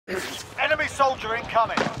soldier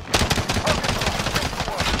incoming.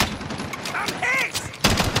 I'm hit!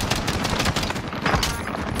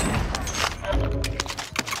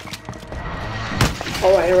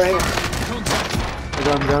 Oh, right here.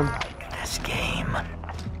 I'm done. This game.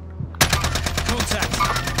 Contact.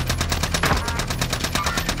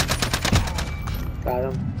 Got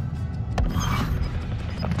him.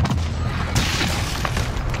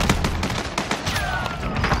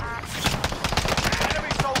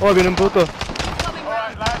 Oh, viene un puto.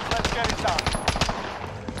 Alright lads, let's get it done.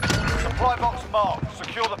 Supply box marked.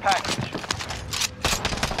 Secure the package.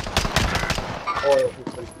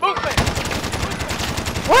 Movement!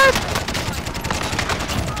 What?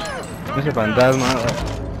 Ese fantasma.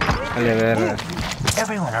 Vale, verga.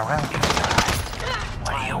 Everyone around you died.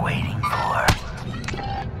 What are you waiting for?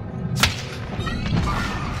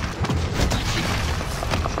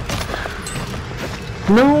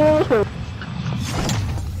 No.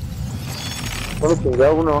 Bueno, pues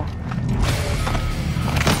ya uno.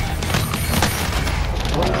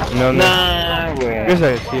 No, no. Nah, ¿Qué güey. es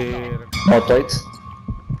decir? Motoids.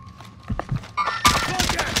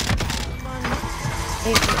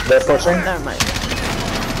 They're pushing. Never mind.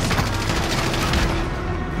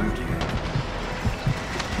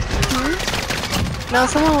 No,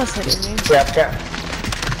 someone was hitting me. Yeah.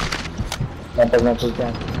 No, pues no, pues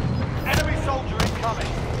ya. Enemy soldier incoming.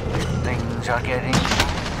 Things are getting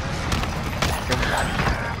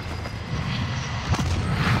bloodier.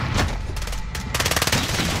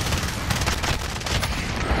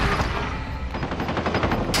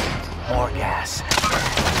 More gas.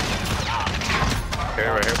 Okay,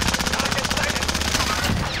 right here.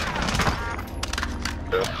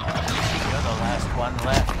 You're the last one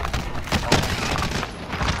left.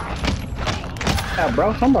 Yeah,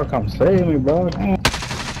 bro, somebody come save me, bro.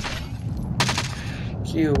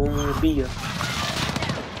 Chill, vamos a pillar.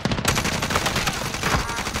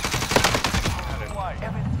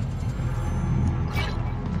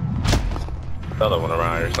 Another one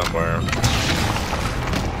around here somewhere.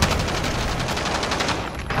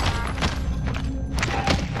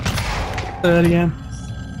 That again.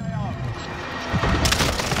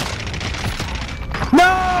 No!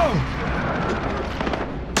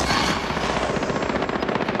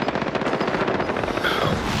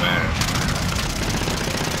 Man.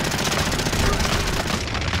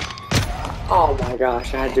 Oh my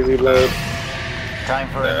gosh, I had to reload. Time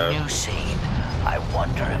for a new scene. I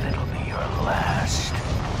wonder if it'll be your last.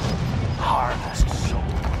 Harvest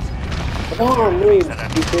souls. Come on, move,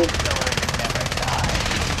 people.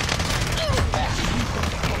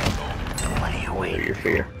 What are you waiting for?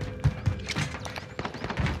 Fear.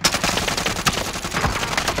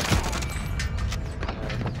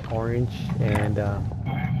 Orange and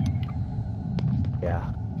yeah.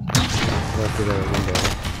 Go through the window.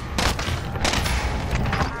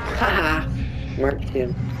 Haha. Marked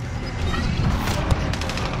him.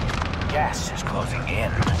 Gas is closing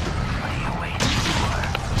in. What are you waiting for?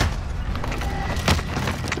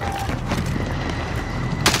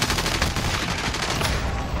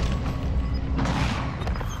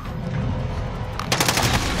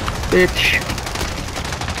 Bitch.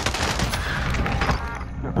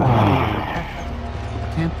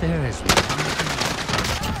 And there is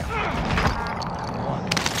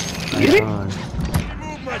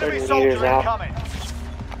enemy soldier incoming.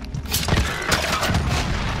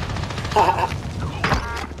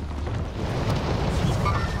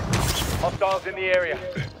 Hostiles in the area.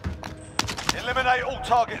 Eliminate all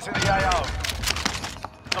targets in the AO.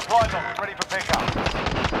 Supply box ready for pickup.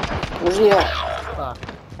 Where's he at?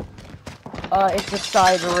 It's the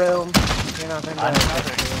side room. You're not gonna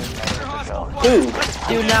Dude.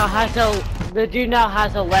 The dude now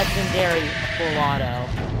has a legendary full auto.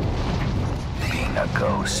 Being a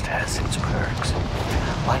ghost has its perks.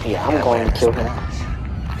 Yeah, I'm going to kill him.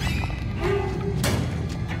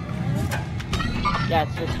 Yeah,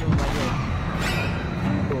 it's this room right here.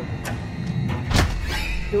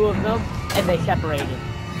 Two of them, and they separated.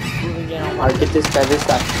 Moving in on Alright, get this guy,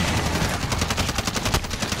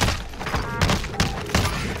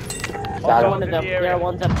 Got one of them. There are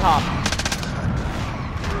ones up top.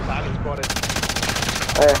 Silent spotted.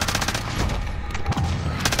 There.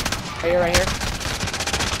 Right here.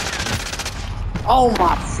 Oh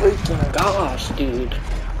my freaking gosh, dude.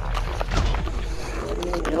 I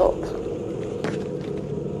need help.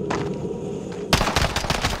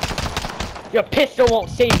 Your pistol won't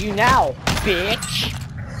save you now, bitch.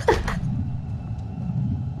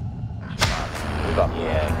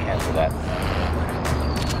 Yeah, cancel that.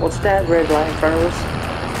 What's that red light in front of us?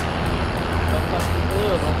 Don't fucking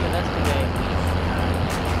blue, don't investigate.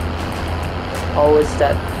 Oh, it's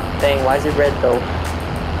that thing. Why is it red though?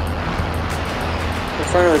 In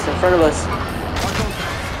front of us, in front of us.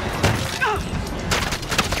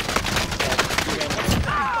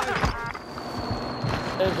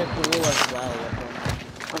 There's a gorilla as well with him.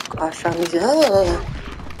 Oh gosh, I'm easy. Oh.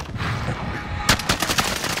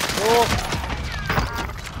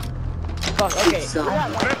 Fuck, okay. So-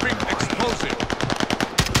 Prepping explosive.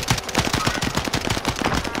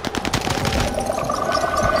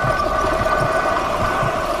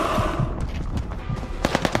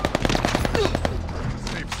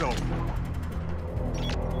 Safe zone.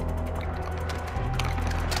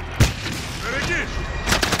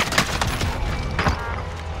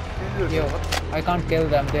 Yo, I can't kill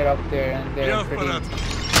them. They're up there and they're pretty.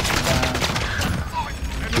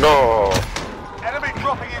 No. Enemy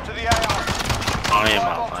dropping into the AO. I am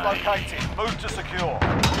Box out. located. Move to secure.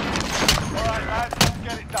 Alright, lads, let's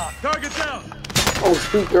get it done. Target down. Oh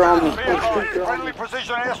shoot, they're on me. Be Oh shoot, advised, they're on friendly me.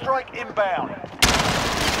 precision airstrike inbound.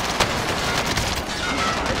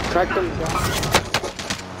 Track them down.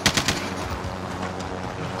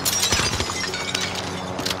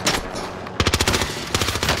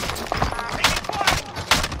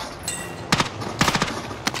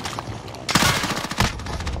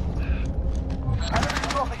 Enemy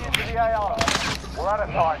dropping into the AO. We're out of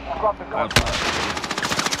time. Scrub the contract.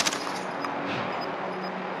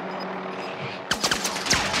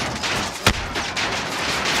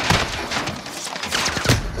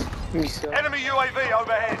 Enemy UAV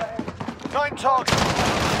overhead. 9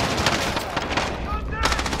 targets.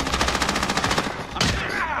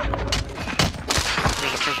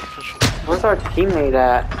 Where's our teammate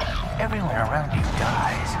at? Everywhere around you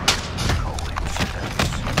guys.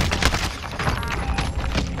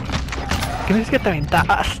 ¿Crees que te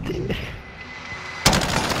aventaste?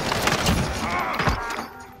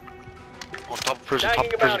 On top of prison, top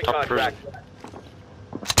of prison, top of prison.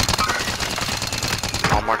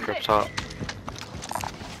 I'll mark you up top.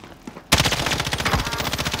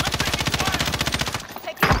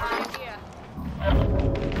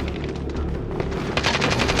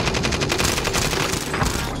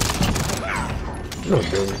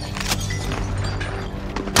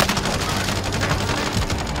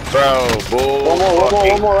 Bro, bull.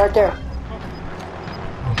 One more right there.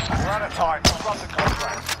 We're out of time. Scrub the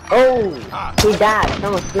contract. Oh, he died.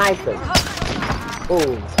 Someone sniped him.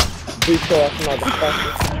 Oh, DKS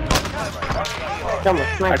motherfucker. Someone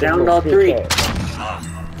sniped him. I downed all three.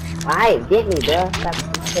 Alright, get me, bro. Stop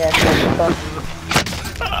DKS motherfucker.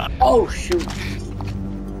 Oh shoot.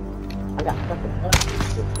 I got fucking up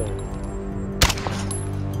with this thing.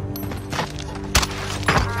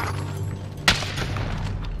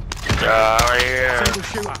 Oh, yeah.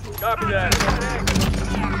 Copy that.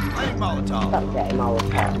 Laying Molotov. Fuck that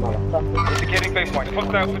Molotov, motherfucker. Indicating baseline.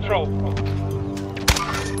 Hostile patrol.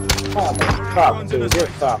 Fuck, dude, you're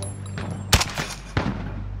fucked.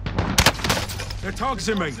 They're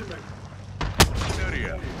targeting me.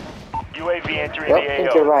 UAV entering Yep, the think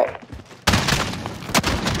AO. you're right.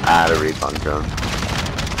 Add a recon drone.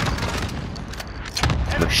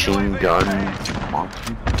 Machine gun.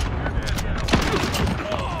 Monkey.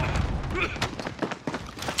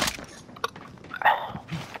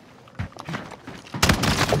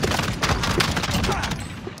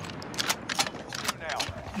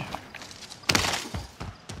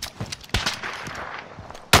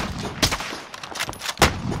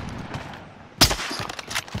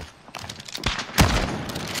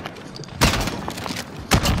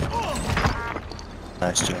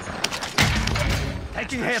 Nice job.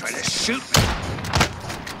 Taking hits. Shoot.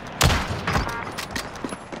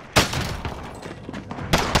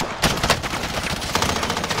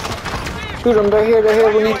 Shoot them, they're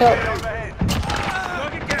here, we need help.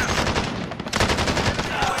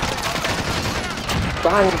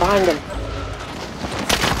 Behind them.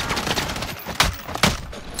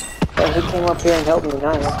 Oh, he came up here and helped me,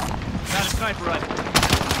 nice.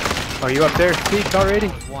 Are you up there, Speak already?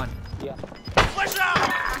 One. Yeah.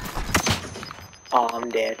 Oh, I'm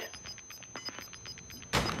dead.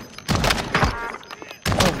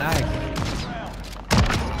 Oh, nice.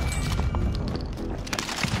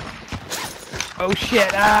 Oh shit!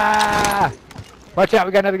 Ah! Watch out!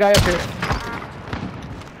 We got another guy up here.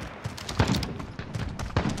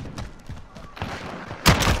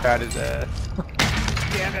 Got his ass.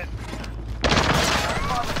 Damn it!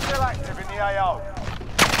 Still active in the AO.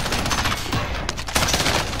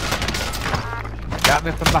 Got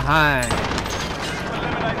me from behind.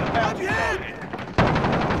 Eliminate the bounty target.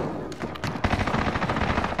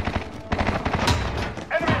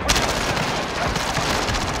 Enemy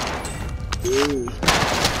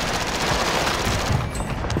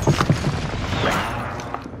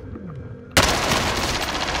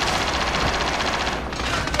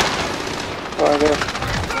right here.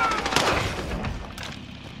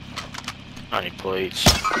 I need plates.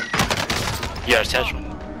 Yeah, attach one.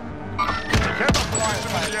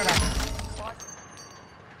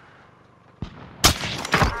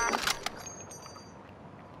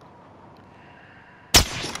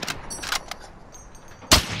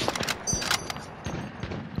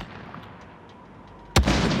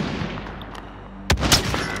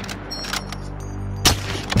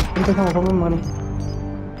 Empezamos con mi money.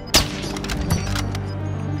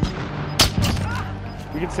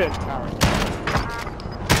 We can sit in the tower.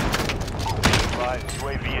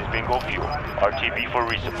 UAV is bingo fuel. RTB for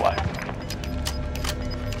resupply.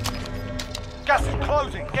 Gas is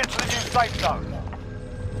closing. Get to the new safe zone.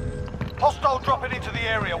 Hostile dropping into the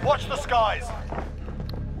area. Watch the skies.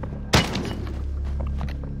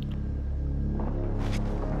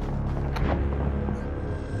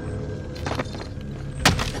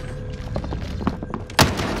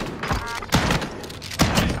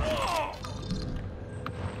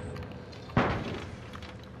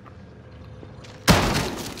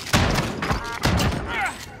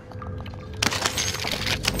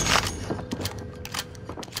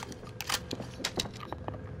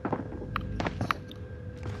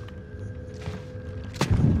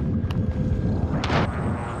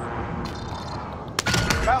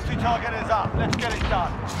 Bounty target is up. Let's get it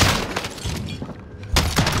done.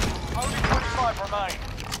 Only 25 remain.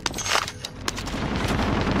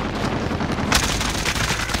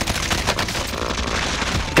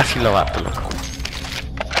 Casi lo mato, loco.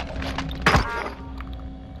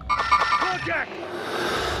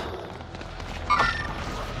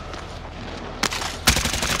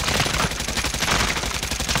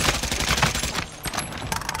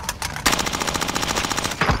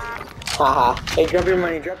 Haha. Hey, drop your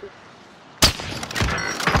money, drop your...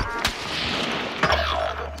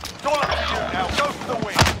 It's all up to you now. Go for the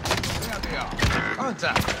win.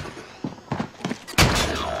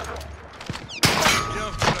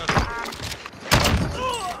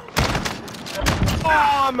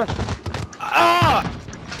 Bomb! Ah!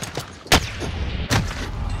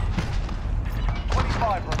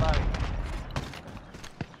 25 remain.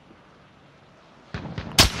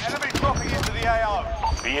 Enemy dropping into the AO.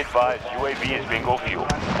 Be advised, UAV is bingo fuel.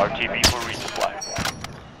 RTB for resupply.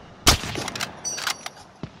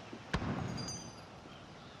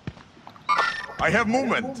 I have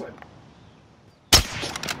movement.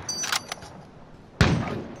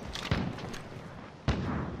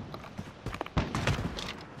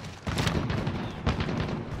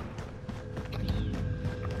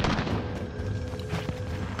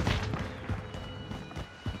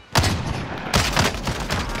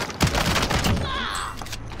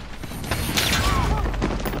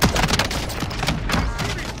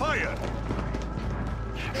 Fire!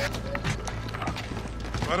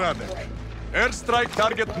 Порадок. Airstrike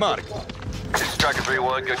target marked. This is Striker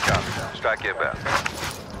 3-1, good copy. Strike inbound.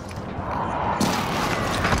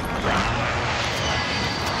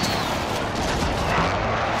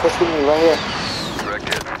 Push with me right here. Direct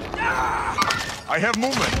hit. I have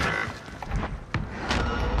movement.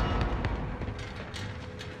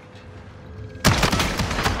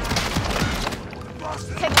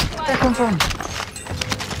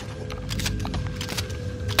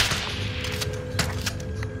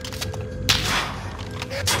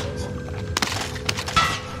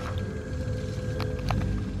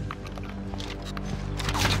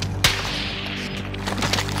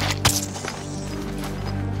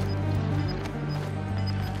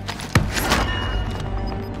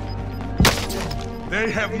 They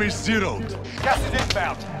have me zeroed. Gas is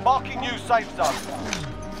inbound. Marking new safe zone.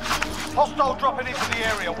 Hostile dropping into the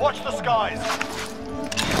area. Watch the skies.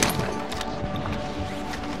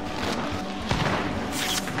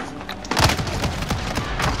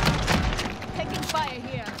 Taking fire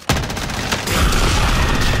here.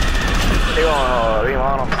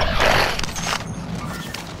 Your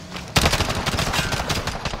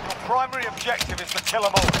primary objective is to kill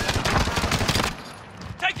them all.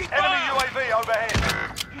 Taking fire! Enemy UAV overhead.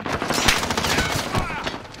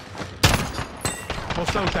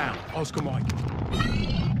 Hostile down. Oscar Mike.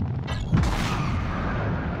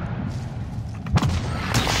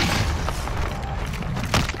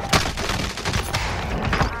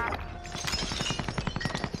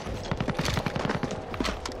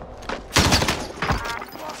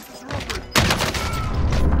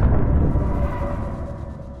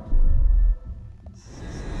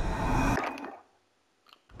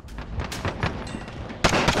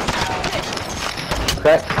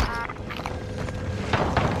 Crack.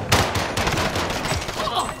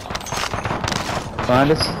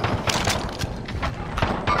 Find us. I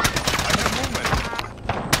have movement.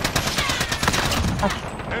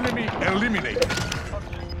 Eliminated.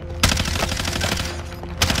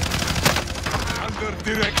 Under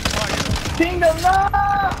direct fire. Kingdom, no!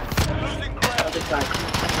 Losing ground. Other side.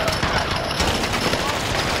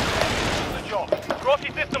 The job. Grotty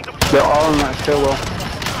system deployed. They're all in that stairwell.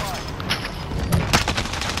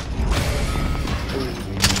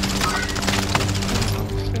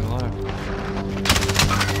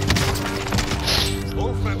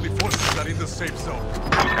 All friendly forces are in the safe zone.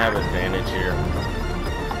 We have advantage here.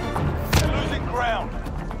 Losing ground.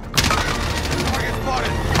 Target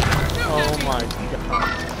spotted. Oh my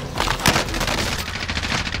god.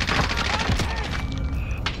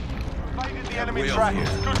 Evaded the enemy Way track. up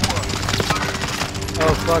here. Good work.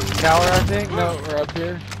 Oh fuck, tower I think? No, we're up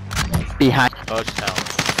here. Behind. Oh, it's down.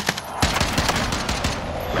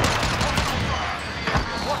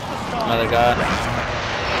 Another guy.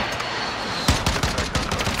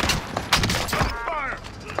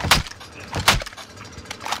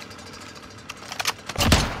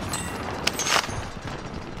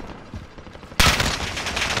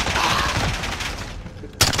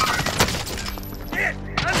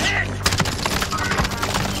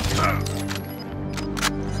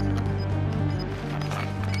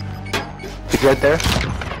 He's right there.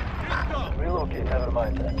 Relocate, have a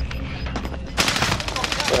mind that.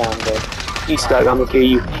 Yeah, I'm good. He's stuck, I'm gonna kill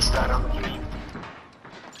you.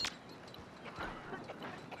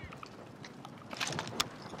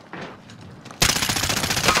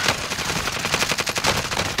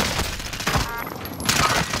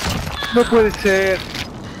 Look what it said.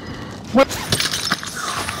 What?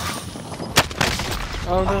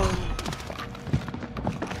 Oh no.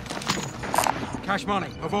 Cash money.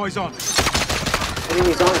 Have eyes on.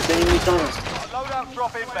 Enemies on us, enemies on us. Loadout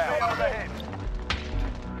drop inbound. Overhead.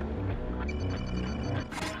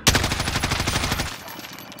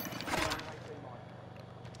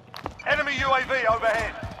 Enemy UAV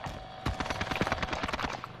overhead.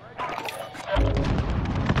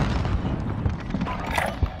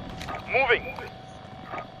 Moving.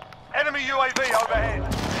 Enemy UAV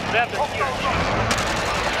overhead.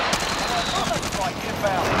 Strike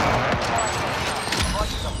inbound.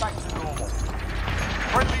 Prices are back to normal.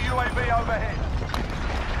 Friendly UAV overhead.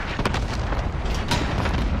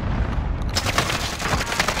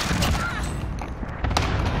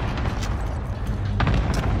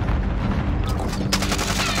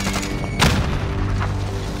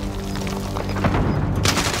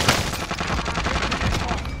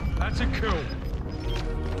 That's a kill.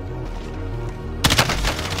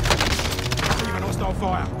 Even hostile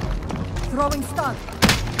fire. Throwing stun.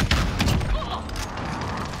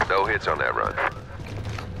 No hits on that run.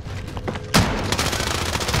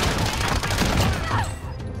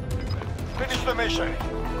 Finish the mission.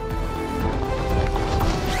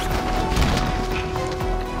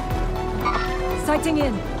 Sighting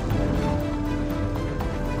in.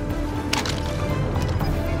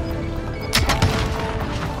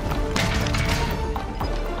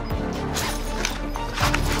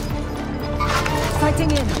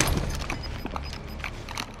 Sighting in.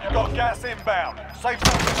 You've got gas inbound. Safe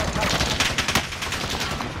zone location.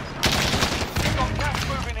 You've got gas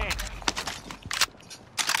moving in.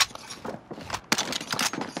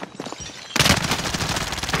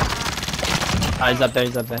 He's up there,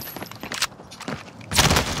 he's up there.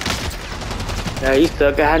 Yeah, he's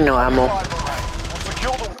stuck, I had no ammo.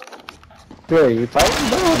 Secure the... Where you fighting?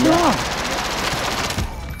 No.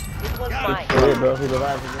 Mine. Bro, he's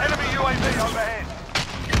alive. Enemy UAV overhead.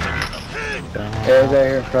 Hey, right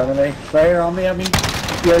here in front of me. Right here on me, I mean.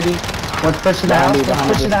 PRD. One's pushing the house, one's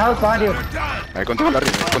pushing the house behind you. Hay control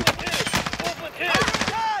arriba,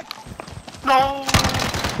 No!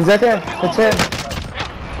 He's right there. That's him.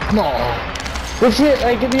 No. Good shit.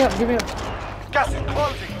 Hey, give me up, give me up. Gas is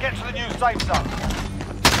closing. Get to the new safe zone.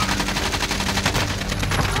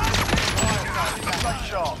 Stay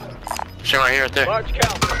sharp. Shit right here, right there. Large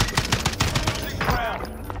count. Losing ground.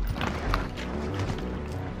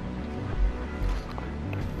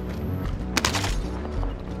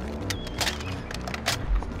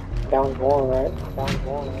 Down one, right? Down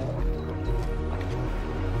one, right?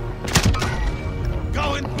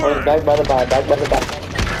 Going Oh, burn. back by the back, back by the back.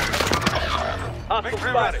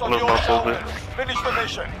 Victory rests on Little your muffled shoulders. Finish the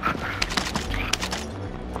mission.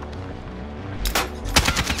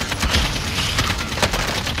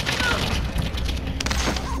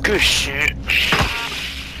 Good shit.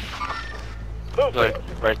 Like,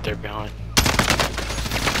 right there behind.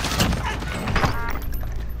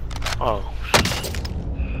 Oh.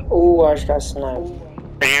 Ooh, I just got sniped.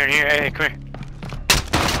 Here, here, hey, come here.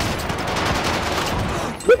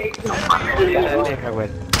 I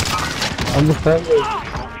win. I'm the friendly.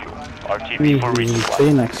 Sí, estoy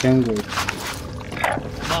en acción, güey.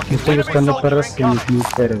 Estoy buscando perros en mi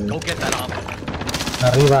Twitter, güey.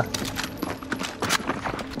 Arriba.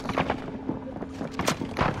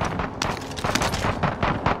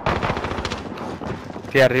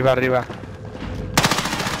 Sí, arriba, arriba.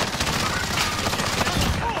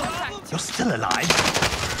 You're still alive.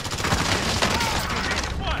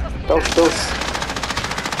 Dos.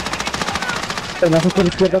 Otro más por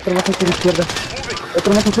izquierda, otro más por izquierda.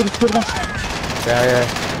 Otro más por izquierda. Ya.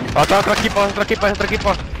 Otro equipo.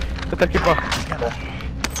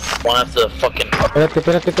 One of the fucking.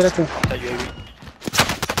 Espérate.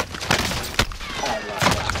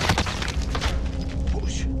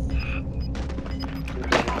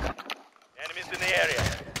 Enemies in the area.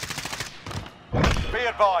 Be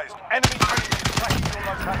advised, enemy training is tracking your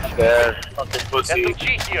location. There. Fucking Get pussy. some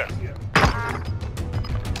cheat here.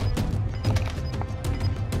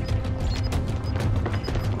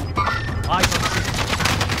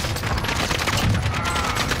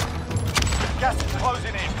 Gas is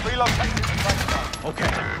closing in. Relocating the safe zone.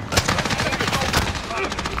 Okay.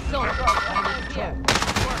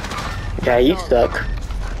 Yeah, you suck.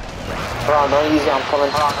 Hold on, don't use it, I'm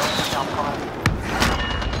coming.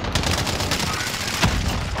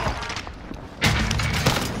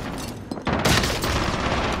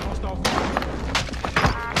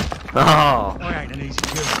 Oh. I ain't an easy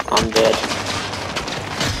kill. I'm dead.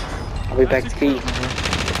 I'll be back to feed.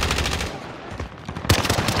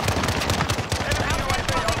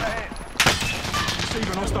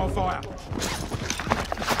 Receiving hostile fire.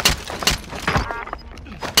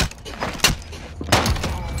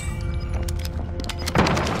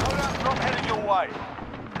 Loadout drop heading your way.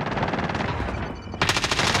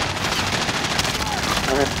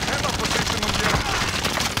 Ammo protection on you.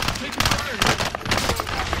 Taking fire.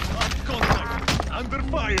 Contact. Under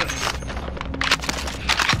fire.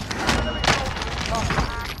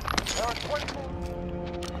 There are 20.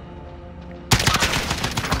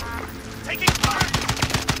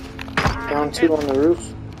 Down 2 on the roof.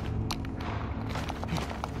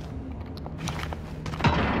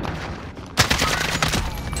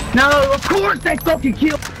 No, of course they fucking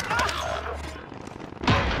killed.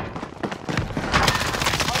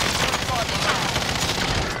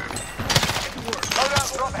 Loadout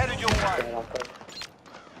drop headed your way.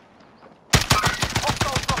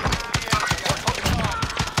 Hostile drop into the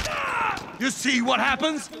area. You see what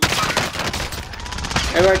happens?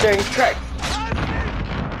 Hey, right there, he's cracked.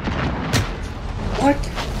 What?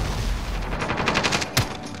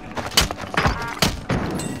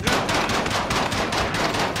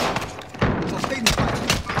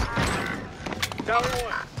 Down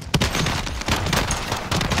one.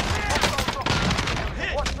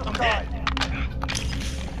 Watch the sky.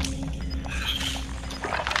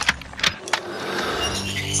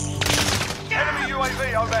 Enemy UAV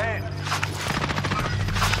overhead.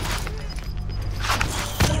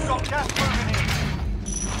 Got gas moving in.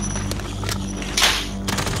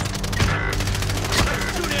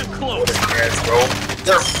 Too damn close. Hands, bro.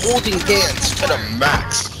 They're holding hands to the max.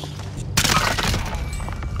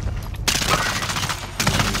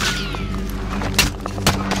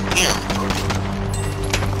 Damn.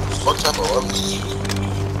 What type of weapons?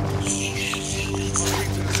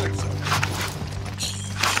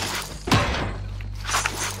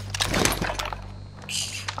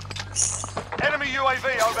 Enemy UAV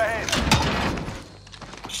overhead.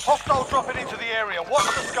 Hostile dropping into the area. Watch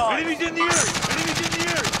the sky. Enemies in the area. Enemies in the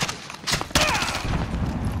area.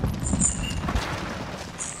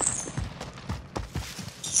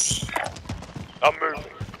 I'm moving.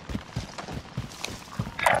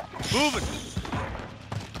 Moving.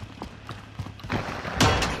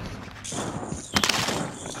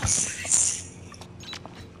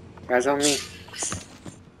 Guys on me.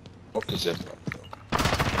 What is it?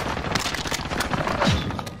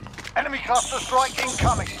 Enemy cluster strike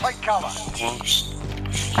incoming. Take cover.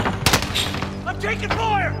 I'm taking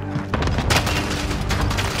fire.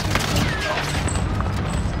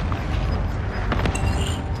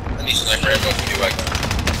 I need sniper ammo for you, I got.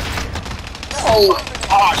 Oh,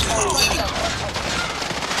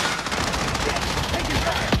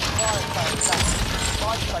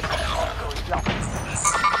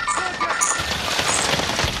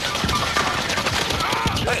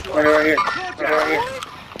 right here. Right here.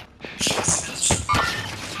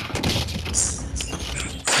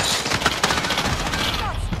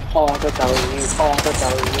 Oh, I thought that was you.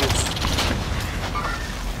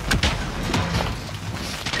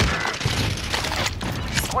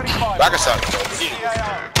 Back aside,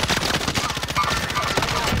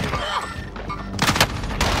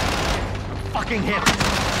 Fucking hit.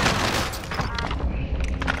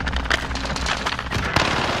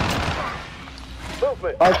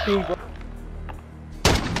 movement.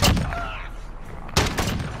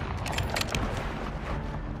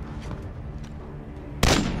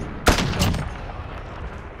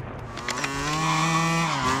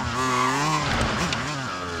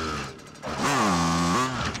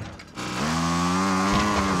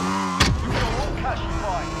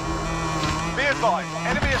 Be advised,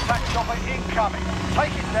 enemy attack chopper incoming.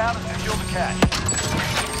 Take it down and secure the cache.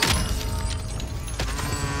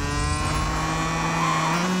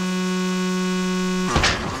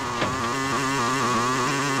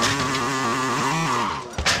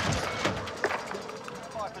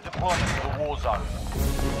 For deployment to the war zone.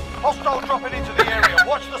 Hostile dropping into the area.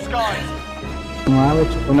 Watch the skies. Madre,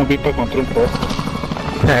 chupó una pipa contra un poste.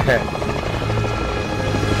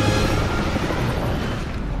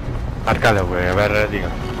 Márcalo, güey, a ver, digo.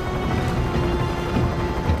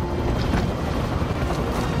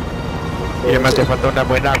 Y me hace falta una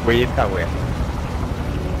buena agüita, güey.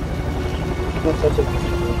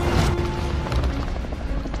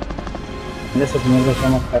 De esos mierdas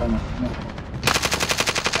son más caros, ¿no?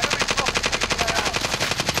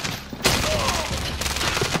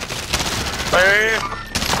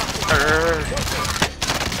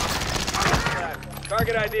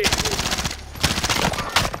 Target ID.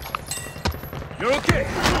 You're okay.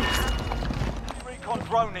 Recon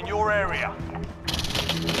drone in your area.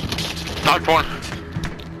 Knocked one.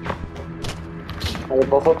 Are they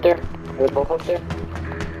both up there? Are they both up there?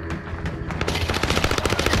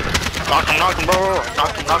 Knock him, bro.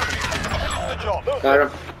 Knock him. Good job. Got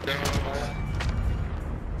him.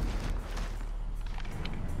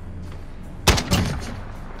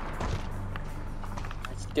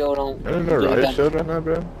 I still don't. I don't know, riot shield right now,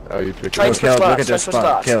 bro. Oh, you picked Try it to up. switch Caleb, look at this spots,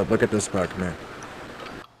 spot. switch Caleb, look at this spot. Come here.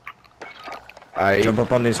 I Jump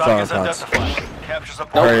up on these flower pots. Captures a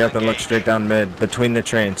Hurry up and look straight down mid, between the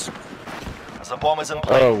trains. The bomb is in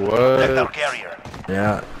play. Oh, what? Carrier.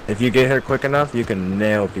 Yeah, if you get here quick enough, you can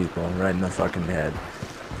nail people right in the fucking head.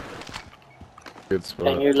 Good And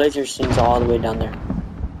spot. your laser seems all the way down there.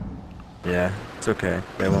 Yeah, it's okay.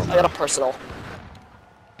 They won't. I got a personal.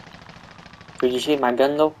 Did you see my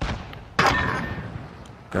gun though?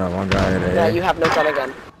 Got one guy at A. Yeah, you have no gun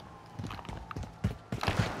again.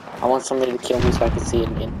 I want somebody to kill me so I can see it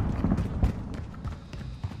again.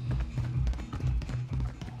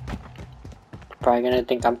 Probably gonna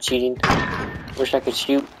think I'm cheating. Wish I could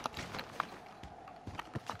shoot.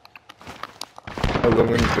 I love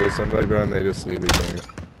when you kill somebody, bro, and they just leave these things.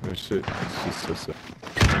 This shit, it's just so sick.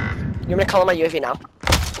 You want me to call on my UAV now?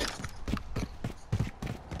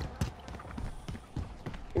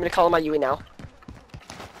 You want me to call on my UE now?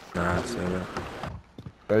 Nah, it's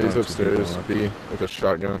it. He's Oh, upstairs, it's B, with a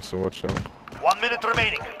shotgun, so watch out. 1 minute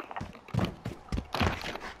remaining.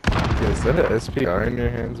 Yeah, is that an SPR in your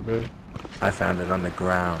hands, bro? I found it on the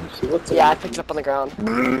ground. Yeah, I picked it up on the ground.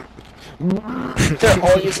 They're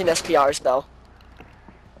all using SPRs though.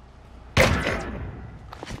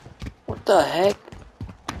 What the heck?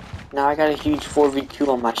 Now I got a huge 4v2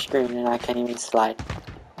 on my screen and I can't even slide.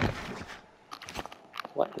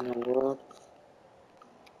 What in the world?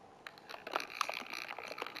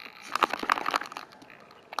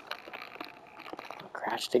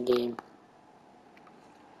 Crashed the game.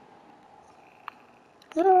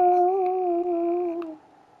 No.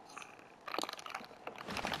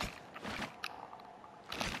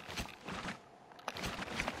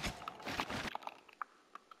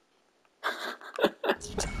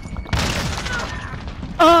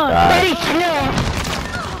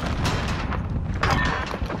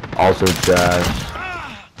 Also dash.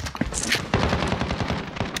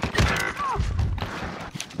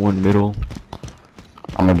 One middle.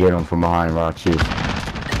 I'm gonna get him from behind rock shoot.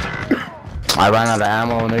 I ran out of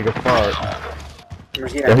ammo, nigga, fuck.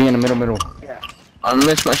 Yeah, he in the middle. I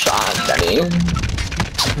missed my shot, Danny.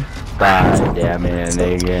 God damn it,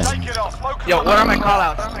 nigga. Take it off. Focus Yo, on what are the my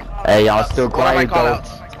callouts? Hey, y'all still What are my quiet though?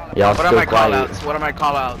 callouts? Y'all What are still my quiet. callouts? What are my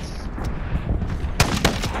callouts?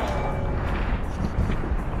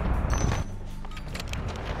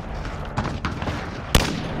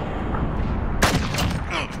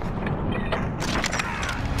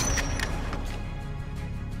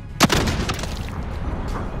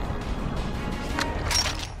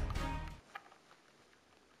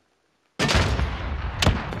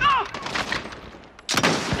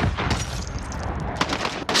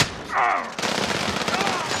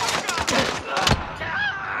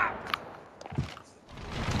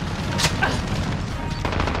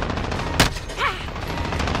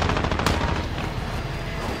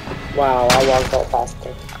 Wow, I walked out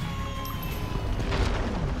faster.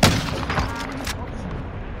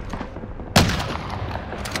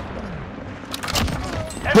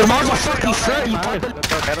 Firmamos uma fucking shirt, you put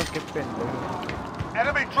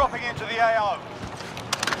Enemy dropping into the AO.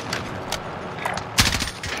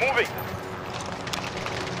 Moving.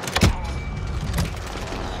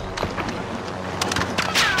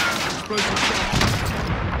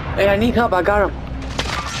 Hey, I need help. I got him.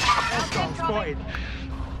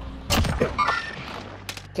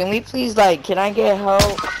 Can we please, like, can I get help?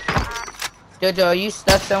 Jojo, are you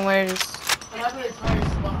stuck somewhere?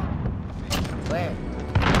 Where?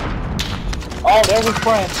 Oh, there's his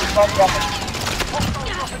friend.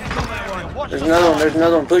 There's another one. There's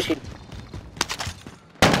another one pushing.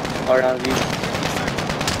 Hard on you.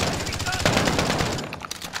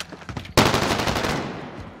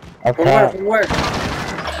 From where? From where?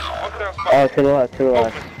 Oh, to the left, to the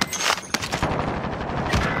left.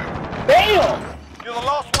 Bam! You're the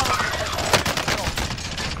last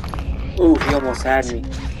one. Ooh, he almost had me.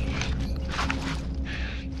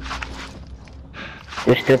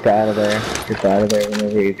 Just get out of there. Get out of there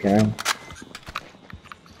whenever you can.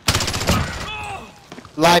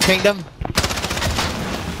 Live Kingdom?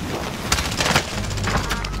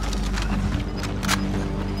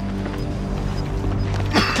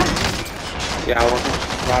 Yeah, I wasn't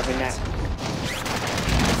robbing that.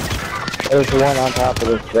 There's one on top of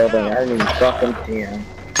this building. I didn't even fucking see him.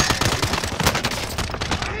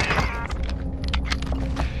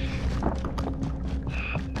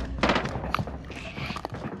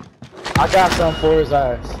 I got some for his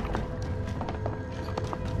ass.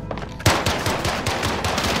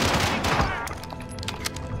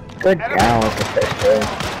 Good down with the pistol.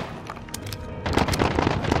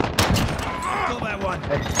 Kill that one.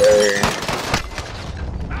 Yes, sir.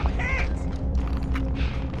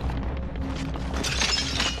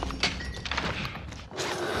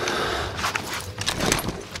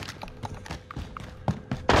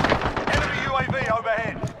 Enemy UAV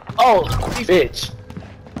overhead. Oh, bitch.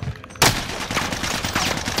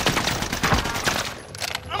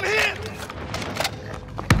 I'm hit.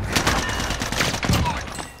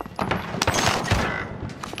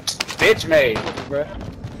 Bitch made, bruh.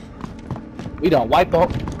 We done wiped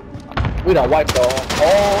up. We done wiped the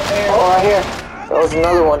whole air. Oh, right here. That was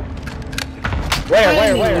another one. Where,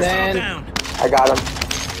 Man. Down. I got him.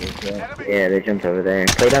 Yeah, they jumped over there.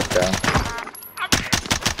 Played up though.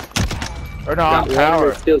 Or no, on power.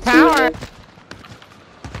 There's still two of Power. them.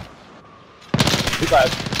 We got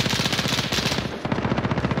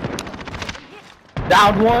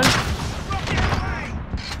down one.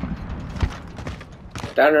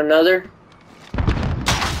 Down another.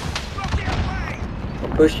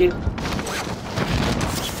 I'm pushing.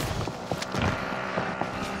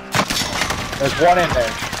 There's one in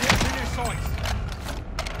there.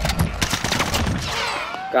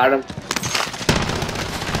 Got him.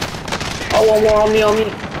 Oh, one more on me, on me.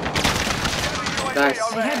 Nice.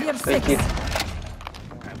 Thank you.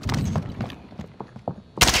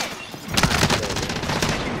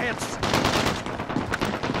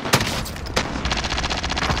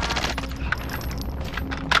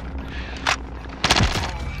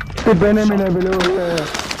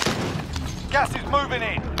 Gas is moving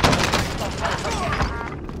in.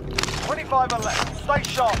 25 are left. Stay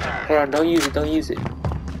sharp now. Hold on, don't use it, don't use it.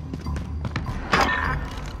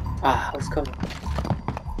 Ah, let's come.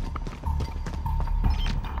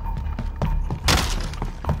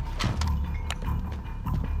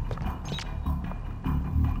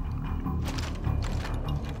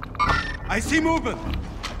 I see movement.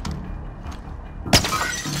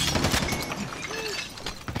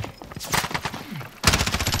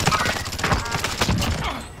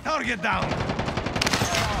 Target down.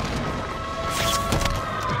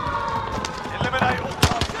 Eliminate all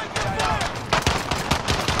targets in the AO.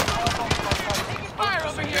 Fire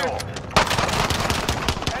over here.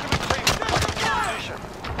 Enemy team in position.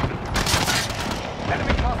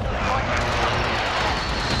 Enemy cluster right.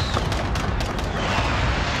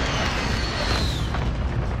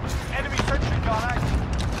 Enemy sentry gun active.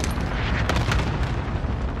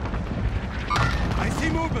 I see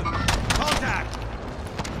movement. Contact.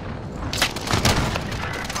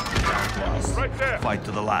 Right there. Fight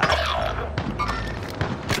to the last.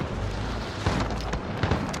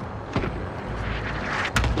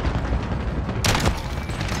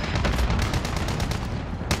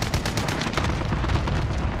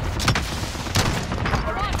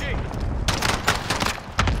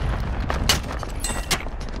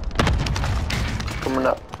 Coming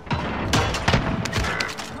up.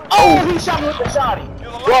 Oh, he shot me with the shotty.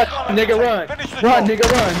 Run, nigga, run. Run, nigga,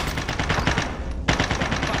 run.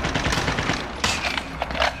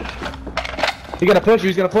 He's gonna push you,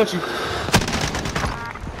 he's gonna push you.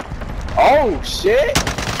 Oh, shit.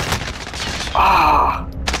 Ah.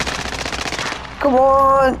 Come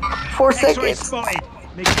on! 4 seconds!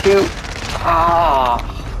 Shoot! Ah!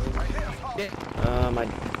 I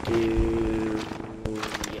do...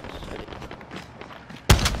 Yes, I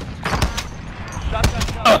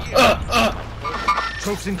did.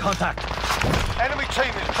 Troops in contact. Enemy team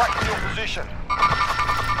is tracking your position.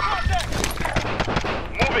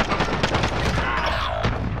 Moving.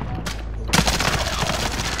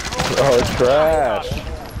 Oh, trash.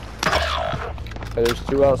 Hey, there's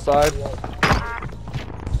 2 outside.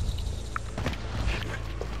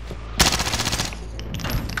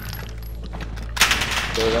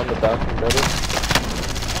 They're on the bathroom better.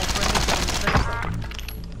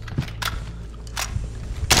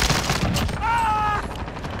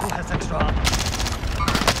 Who has extra ammo?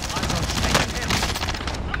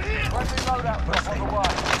 Friendly loadout drop on the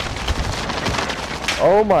way.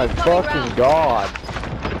 Oh my fucking god.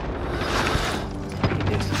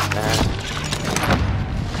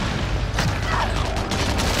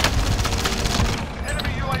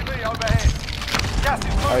 Enemy UAV overhead. Gas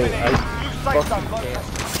is moving in. Use safe zone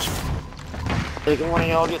location. Take one of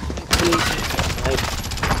y'all get please.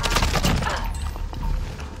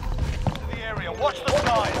 To the area. Watch the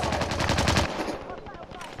skies.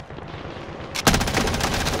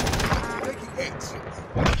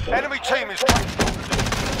 Enemy team is tracking your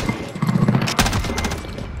position.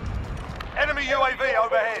 Enemy UAV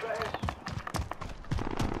overhead.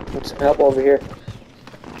 Need some help over here.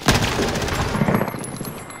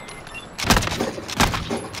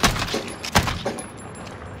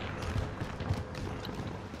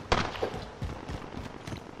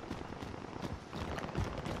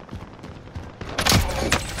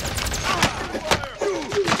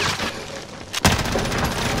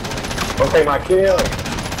 Okay, my kill.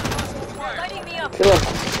 Kill him.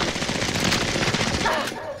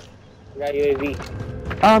 We got UAV.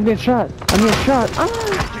 Oh, I'm getting shot. I'm getting shot. Ah!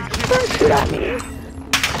 Don't shoot at me.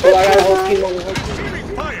 Oh, I got a whole team on the whole team.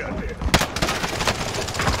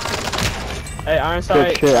 Hey, Ironside.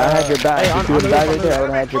 Good shit, I had your back. Hey, If you would have died right there, I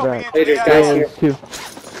would have had your back. Hey, there's guys here. Two.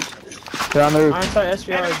 They're on the roof. Ironside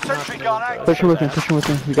SVR Enemy is sentry not gun active. Push him with me, push him with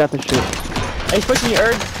me. You got this shit. Hey, he's pushing you,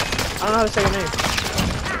 Erd. I don't know how to say your name.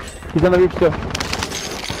 He's on the roof still.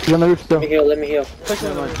 He's on the roof still. Let me heal. Push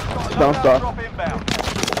him. Don't Loadout stop. drop inbound.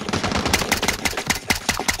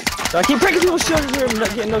 So I keep breaking people's shields here and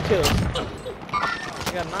not getting no kills. I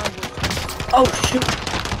got 9 bullets. Oh, shoot.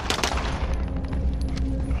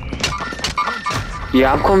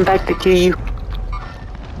 Yeah, I'm coming back to kill you.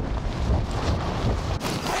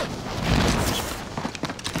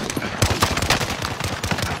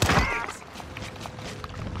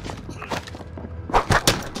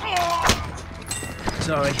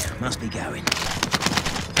 Sorry, must be going.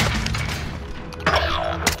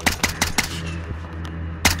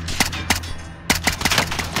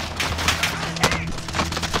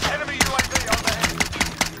 Enemy UAV overhead.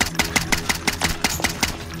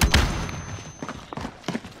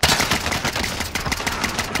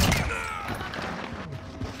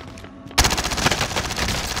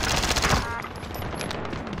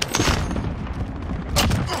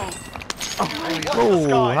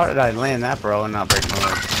 Oh, how did I land that, bro, and not break my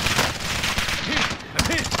leg?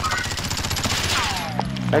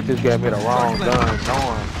 That just gave me the wrong gun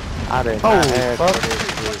going. I didn't ask for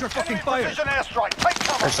this shit. Your fucking fire. Precision airstrike. Take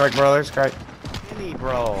cover. There's strike, bro, there's strike. Any,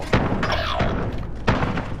 bro.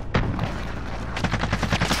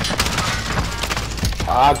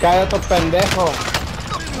 Ah, cállate, pendejo.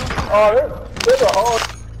 Oh, there's a hole.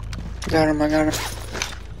 Got him, I got him.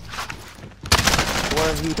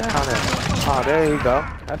 Where's he down at? Oh, there you go.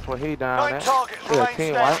 That's what he down 9 at. targets Yeah, remain Team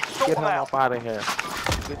standing. White. Sort Get them him out. up out of here.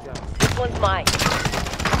 Good job. This one's mine.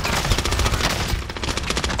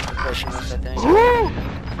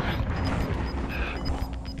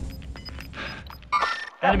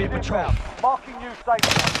 Enemy patrol. Marking you safe.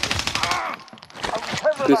 Only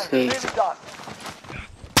 10 Good remain. save. Nearly done.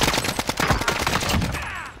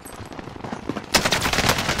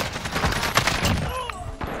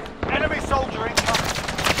 Enemy soldier incoming.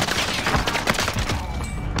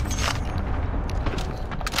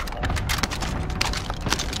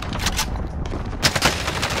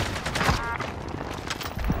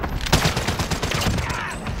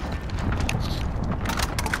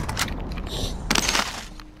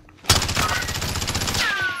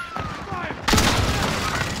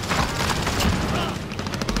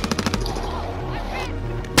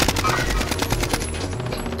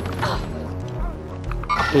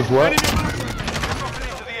 Is what? Dropping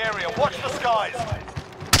into the area. Watch the skies.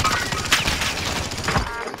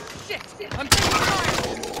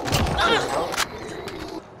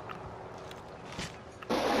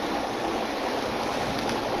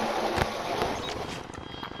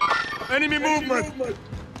 movement!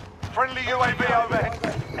 Friendly UAV overhead.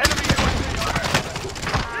 Enemy UAV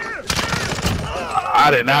overhead.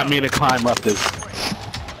 I did not mean to climb up this.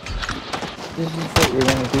 This is what we're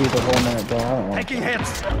gonna do the whole night, bro. I don't want Taking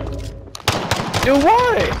hits. Do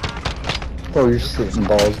what? Bro, you're sitting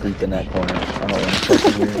balls deep in that corner. I don't want to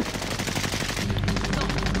fucking hear it.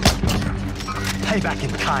 Payback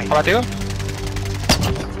in kind. ¿Abatido?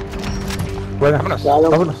 Buena. Vámonos.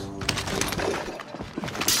 Vámonos.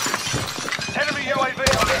 Enemy UAV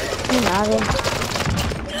overhead. Nada.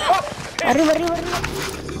 Arriba, arriba, arriba.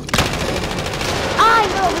 Ay,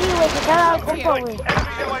 no, vi, güey, que cada compa, güey.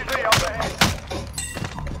 Enemy UAV overhead.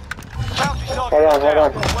 Bounty target Hold on, hold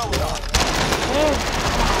on.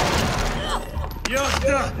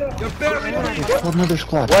 down. Well done. Another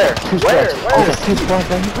squad. Where? Two squads. Oh, there's two squads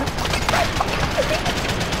right here.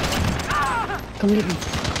 Come get me.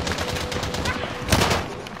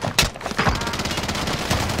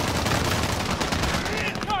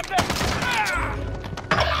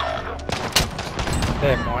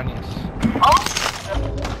 Demonios.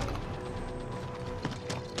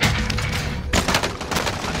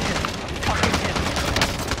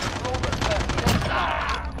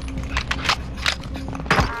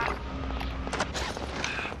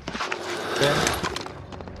 Ven.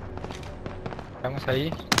 Estamos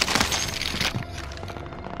ahí.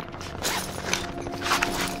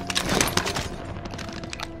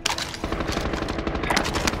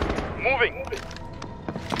 Moving.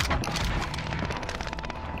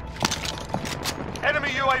 Enemy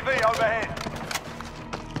UAV overhead.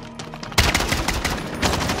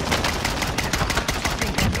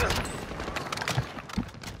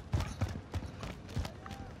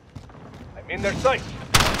 I'm in their sight.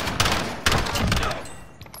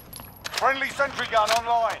 Friendly sentry gun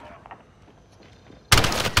online.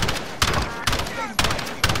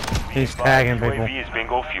 He's tagging people. UAV is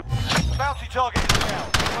bingo fuel. Bounty target is down.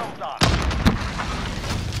 Well done.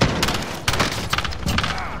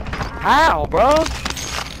 How, bro?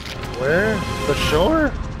 Where? The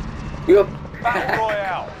shore? Yup. Battle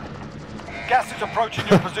Royale. Gas is approaching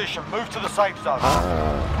your position. Move to the safe zone.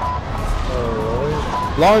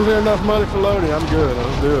 As long as there's enough money for loading, I'm good.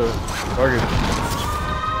 Let's do it. Okay.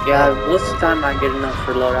 Yeah, most of the time I get enough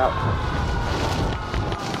for loadout.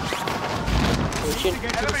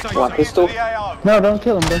 Enemy Want pistol? to the AO. No, don't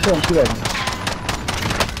kill him. Don't kill him. Shoot at him.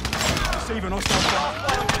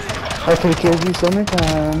 I could have killed you so many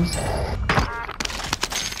times.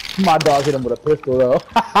 My dog hit him with a pistol though.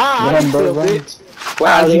 Run, bro, run.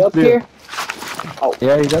 Wow, are they up here? Oh.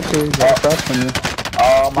 Yeah, he's up here. He's across from you.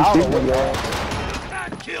 I He's don't shooting know.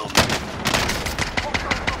 you.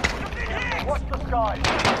 Watch the sky.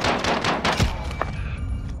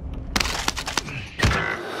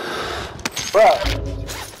 Bruh.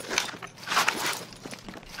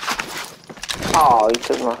 Oh, he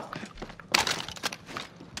took my...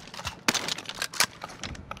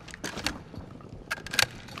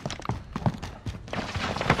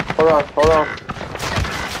 Hold on, hold on.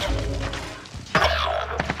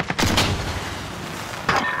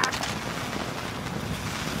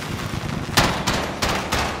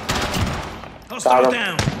 Got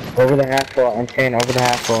him. Over the half wall. I'm saying over the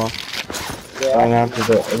half wall. Yeah. Going after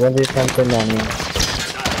the... When there's something on me.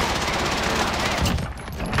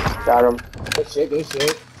 Got him. Good shit, good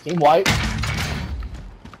shit. Team white.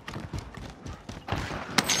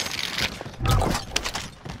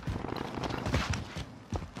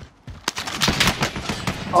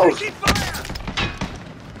 Oh.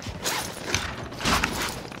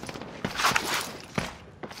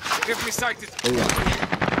 Give me sighted.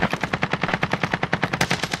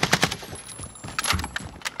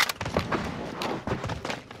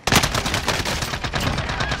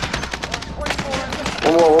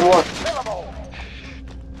 One more, one more.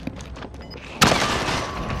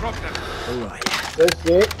 Drop them. Good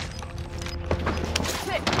shit.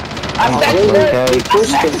 I'm okay. He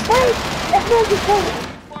pushed him.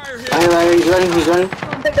 Right, he's running, he's running.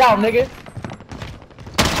 Sit down, nigga.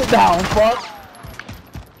 Sit down, fuck.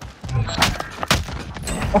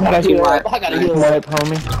 I gotta heal up. I gotta heal up. Wipe,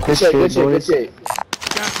 homie. Good shit, good shit, good boys. shit.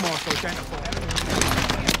 Gas mask identified.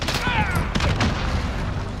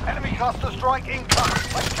 Enemy cluster strike incoming.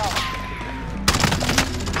 Let's go.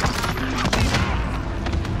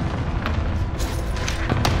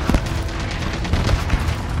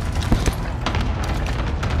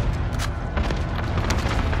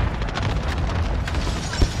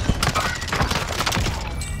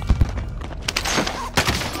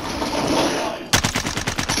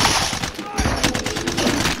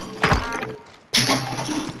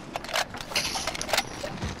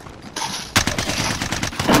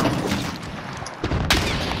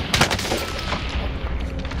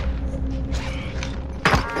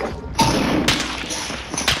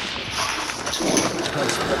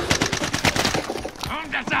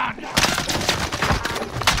 Shit,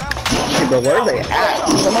 but where are they at?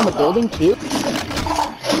 Some on the building too?